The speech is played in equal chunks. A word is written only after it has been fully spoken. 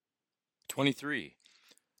23.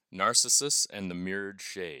 Narcissus and the Mirrored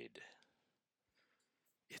Shade.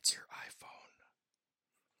 It's your iPhone.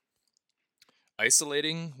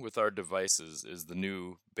 Isolating with our devices is the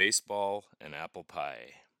new baseball and apple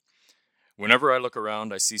pie. Whenever I look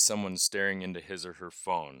around, I see someone staring into his or her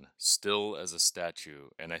phone, still as a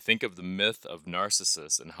statue, and I think of the myth of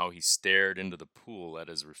Narcissus and how he stared into the pool at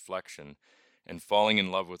his reflection, and falling in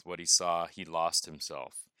love with what he saw, he lost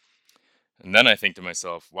himself. And then I think to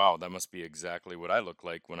myself, wow, that must be exactly what I look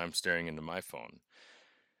like when I'm staring into my phone.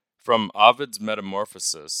 From Ovid's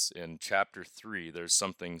Metamorphosis in chapter 3, there's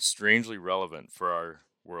something strangely relevant for our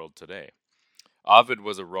world today. Ovid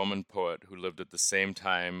was a Roman poet who lived at the same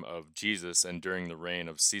time of Jesus and during the reign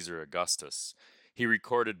of Caesar Augustus. He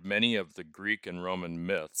recorded many of the Greek and Roman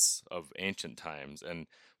myths of ancient times, and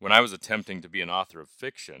when I was attempting to be an author of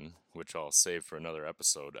fiction, which I'll save for another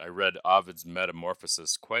episode, I read Ovid's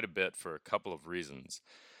Metamorphosis quite a bit for a couple of reasons.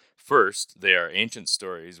 First, they are ancient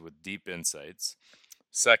stories with deep insights.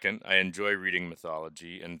 Second, I enjoy reading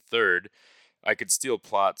mythology. And third, I could steal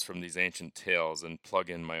plots from these ancient tales and plug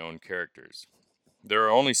in my own characters. There are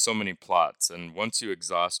only so many plots, and once you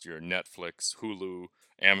exhaust your Netflix, Hulu,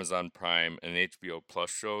 Amazon Prime, and HBO Plus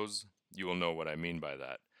shows, you will know what I mean by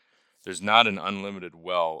that. There's not an unlimited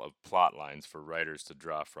well of plot lines for writers to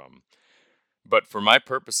draw from. But for my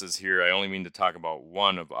purposes here, I only mean to talk about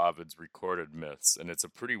one of Ovid's recorded myths, and it's a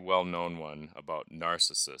pretty well known one about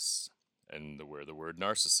Narcissus and where the word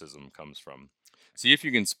narcissism comes from. See if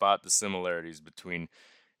you can spot the similarities between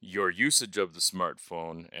your usage of the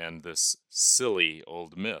smartphone and this silly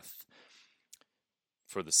old myth.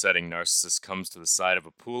 For the setting, Narcissus comes to the side of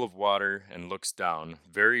a pool of water and looks down,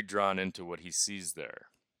 very drawn into what he sees there.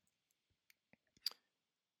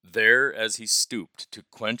 There, as he stooped to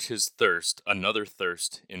quench his thirst, another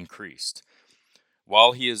thirst increased.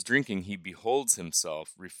 While he is drinking, he beholds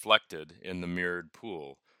himself reflected in the mirrored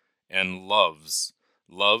pool, and loves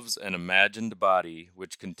an imagined body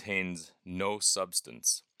which contains no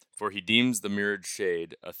substance, for he deems the mirrored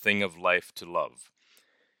shade a thing of life to love.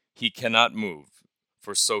 He cannot move,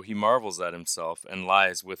 for so he marvels at himself, and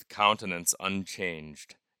lies with countenance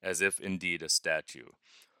unchanged, as if indeed a statue.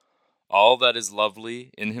 All that is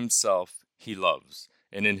lovely in himself he loves,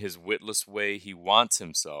 and in his witless way he wants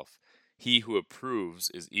himself. He who approves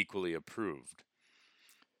is equally approved.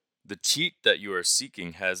 The cheat that you are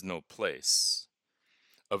seeking has no place.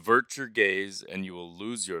 Avert your gaze, and you will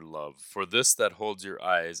lose your love, for this that holds your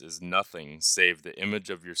eyes is nothing save the image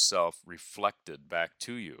of yourself reflected back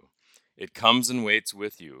to you. It comes and waits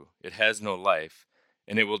with you, it has no life,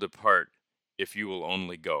 and it will depart if you will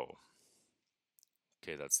only go.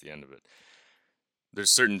 Okay, that's the end of it.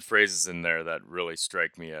 There's certain phrases in there that really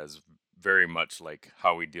strike me as very much like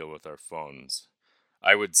how we deal with our phones.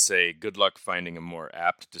 I would say good luck finding a more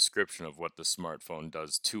apt description of what the smartphone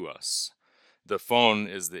does to us. The phone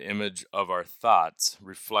is the image of our thoughts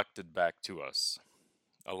reflected back to us,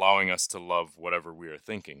 allowing us to love whatever we are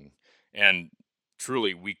thinking. And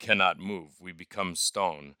truly, we cannot move. We become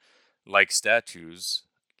stone, like statues,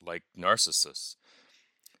 like Narcissus.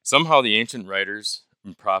 Somehow, the ancient writers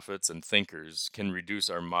and prophets and thinkers can reduce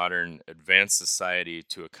our modern advanced society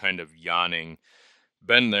to a kind of yawning,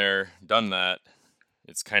 been there, done that.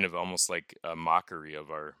 It's kind of almost like a mockery of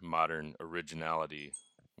our modern originality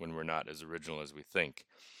when we're not as original as we think.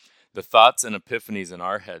 The thoughts and epiphanies in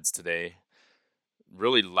our heads today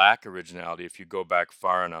really lack originality if you go back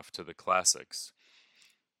far enough to the classics.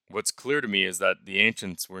 What's clear to me is that the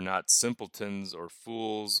ancients were not simpletons or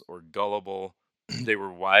fools or gullible. They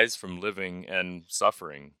were wise from living and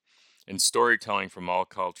suffering. And storytelling from all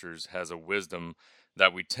cultures has a wisdom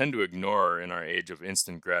that we tend to ignore in our age of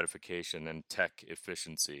instant gratification and tech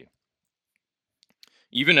efficiency.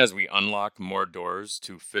 Even as we unlock more doors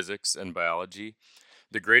to physics and biology,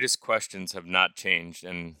 the greatest questions have not changed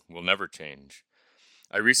and will never change.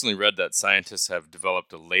 I recently read that scientists have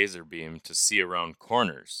developed a laser beam to see around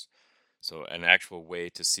corners. So, an actual way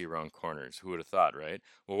to see around corners. Who would have thought, right?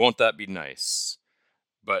 Well, won't that be nice?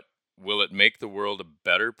 But will it make the world a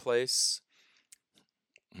better place?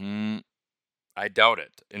 I doubt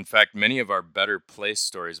it. In fact, many of our better place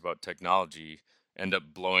stories about technology end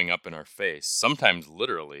up blowing up in our face, sometimes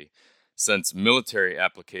literally, since military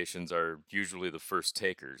applications are usually the first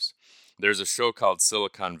takers. There's a show called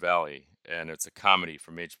Silicon Valley, and it's a comedy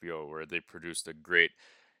from HBO where they produced a great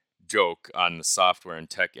joke on the software and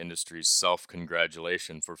tech industry's self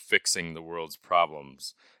congratulation for fixing the world's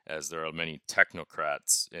problems, as there are many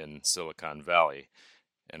technocrats in Silicon Valley.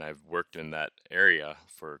 And I've worked in that area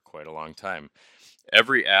for quite a long time.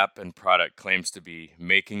 Every app and product claims to be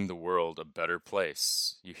making the world a better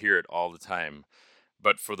place. You hear it all the time.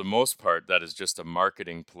 But for the most part, that is just a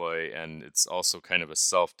marketing ploy, and it's also kind of a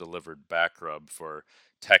self-delivered back rub for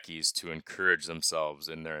techies to encourage themselves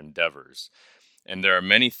in their endeavors. And there are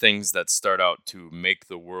many things that start out to make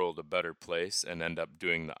the world a better place and end up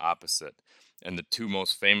doing the opposite. And the two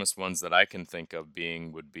most famous ones that I can think of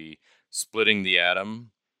being would be splitting the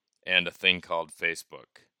atom and a thing called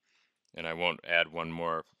Facebook. And I won't add one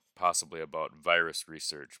more, possibly about virus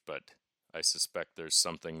research, but I suspect there's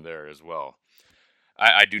something there as well.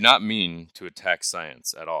 I do not mean to attack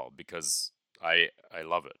science at all because I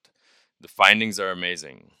love it. The findings are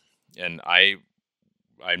amazing, and I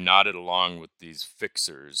nodded along with these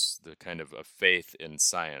fixers, the kind of a faith in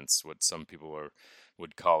science, what some people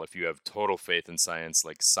would call, if you have total faith in science,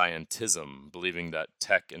 like scientism, believing that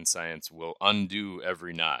tech and science will undo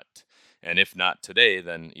every knot, and if not today,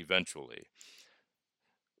 then eventually.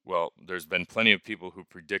 Well, there's been plenty of people who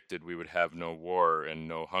predicted we would have no war and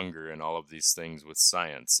no hunger and all of these things with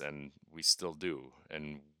science, and we still do,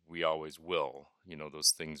 and we always will.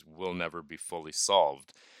 Those things will never be fully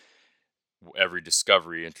solved. Every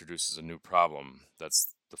discovery introduces a new problem.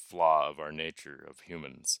 That's the flaw of our nature, of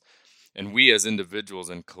humans. And we as individuals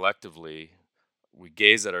and collectively, we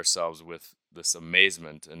gaze at ourselves with this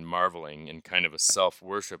amazement and marveling and kind of a self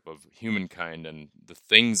worship of humankind and the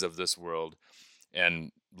things of this world,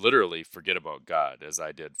 and literally forget about God, as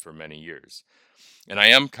I did for many years. And I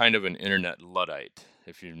am kind of an internet Luddite.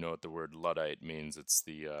 If you know what the word Luddite means, it's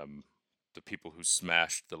the people who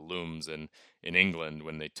smashed the looms in England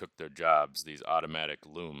when they took their jobs, these automatic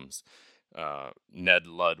looms. Ned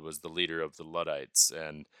Ludd was the leader of the Luddites.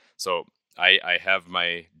 And so I have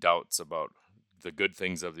my doubts about the good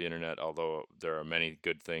things of the internet, although there are many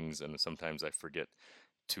good things, and sometimes I forget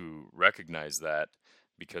to recognize that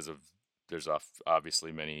because of there's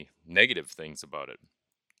obviously many negative things about it.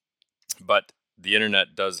 But the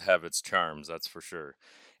internet does have its charms, that's for sure.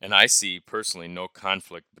 And I see personally no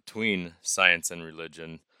conflict between science and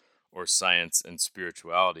religion or science and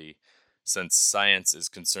spirituality, since science is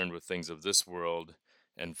concerned with things of this world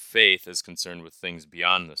and faith is concerned with things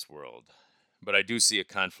beyond this world. But I do see a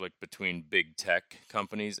conflict between big tech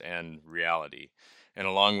companies and reality. And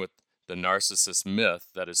along with the narcissist myth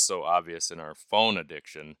that is so obvious in our phone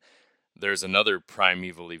addiction, there's another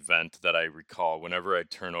primeval event that I recall whenever I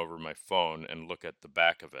turn over my phone and look at the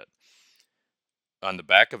back of it. On the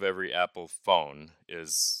back of every Apple phone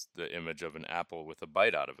is the image of an apple with a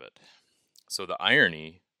bite out of it. So the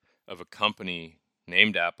irony of a company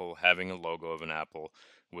named Apple having a logo of an apple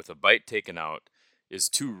with a bite taken out is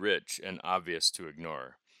too rich and obvious to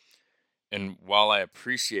ignore. And while I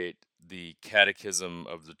appreciate the Catechism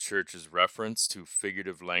of the Church's reference to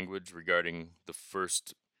figurative language regarding the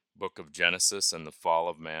first book of Genesis and the fall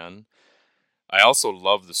of man, I also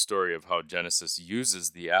love the story of how Genesis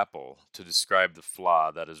uses the apple to describe the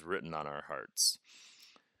flaw that is written on our hearts.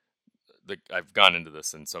 I've gone into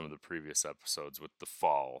this in some of the previous episodes with the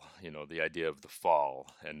fall, the idea of the fall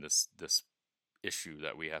and this issue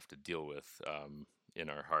that we have to deal with in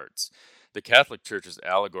our hearts. The Catholic Church's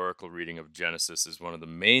allegorical reading of Genesis is one of the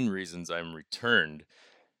main reasons I'm returned,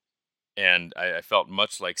 and I felt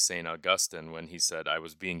much like St. Augustine when he said, I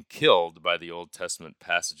was being killed by the Old Testament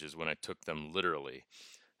passages when I took them literally.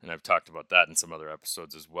 And I've talked about that in some other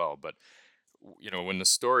episodes as well. But, when the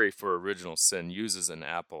story for original sin uses an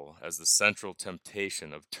apple as the central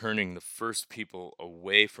temptation of turning the first people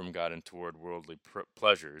away from God and toward worldly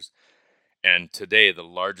pleasures, and today the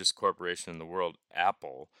largest corporation in the world,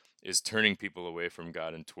 Apple, is turning people away from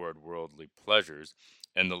God and toward worldly pleasures,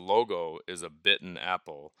 and the logo is a bitten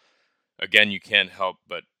apple. Again, you can't help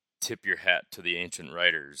but tip your hat to the ancient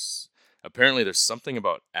writers. Apparently, there's something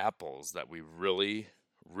about apples that we really,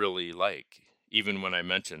 really like. Even when I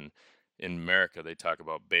mention in America, they talk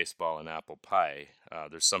about baseball and apple pie.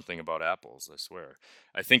 There's something about apples, I swear.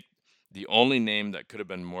 I think the only name that could have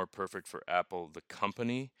been more perfect for Apple, the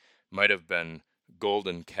company, might have been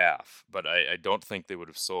Golden Calf, but I don't think they would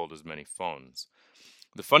have sold as many phones.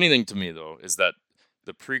 The funny thing to me, though, is that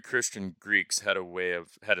the pre-Christian Greeks had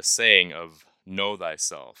a saying of "know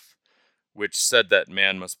thyself," which said that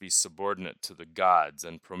man must be subordinate to the gods,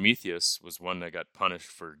 and Prometheus was one that got punished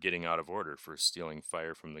for getting out of order, for stealing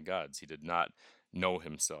fire from the gods. He did not know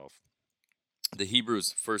himself. The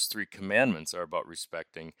Hebrews' first three commandments are about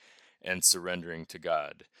respecting and surrendering to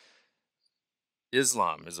God.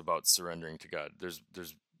 Islam is about surrendering to God. There's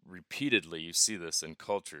repeatedly you see this in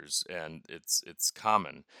cultures, and it's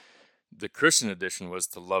common. The Christian edition was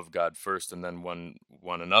to love God first and then one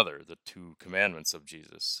another, the two commandments of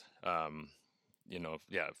Jesus.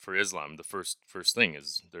 for Islam, the first thing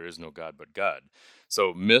is there is no God but God.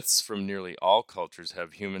 So myths from nearly all cultures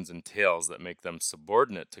have humans and tales that make them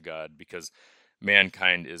subordinate to God because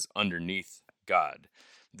mankind is underneath God.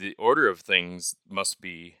 The order of things must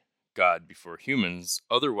be God before humans,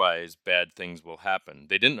 otherwise bad things will happen.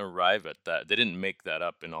 They didn't arrive at that. They didn't make that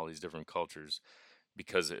up in all these different cultures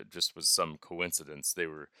because it just was some coincidence. They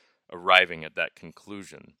were arriving at that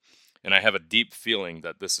conclusion. And I have a deep feeling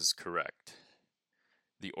that this is correct.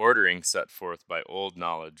 The ordering set forth by old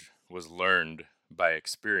knowledge was learned by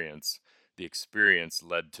experience. The experience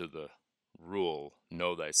led to the rule,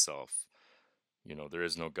 know thyself. There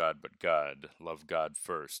is no God but God. Love God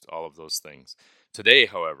first. All of those things. Today,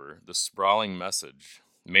 however, the sprawling message,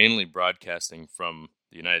 mainly broadcasting from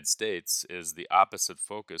the United States, is the opposite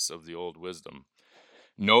focus of the old wisdom.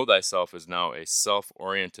 Know thyself is now a self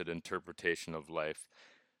oriented interpretation of life,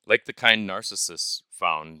 like the kind narcissists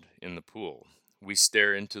found in the pool. We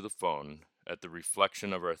stare into the phone at the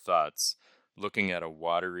reflection of our thoughts, looking at a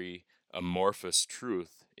watery, amorphous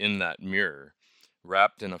truth in that mirror,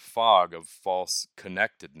 wrapped in a fog of false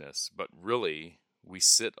connectedness. But really, we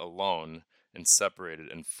sit alone and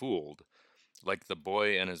separated and fooled, like the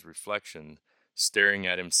boy and his reflection, staring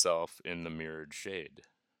at himself in the mirrored shade.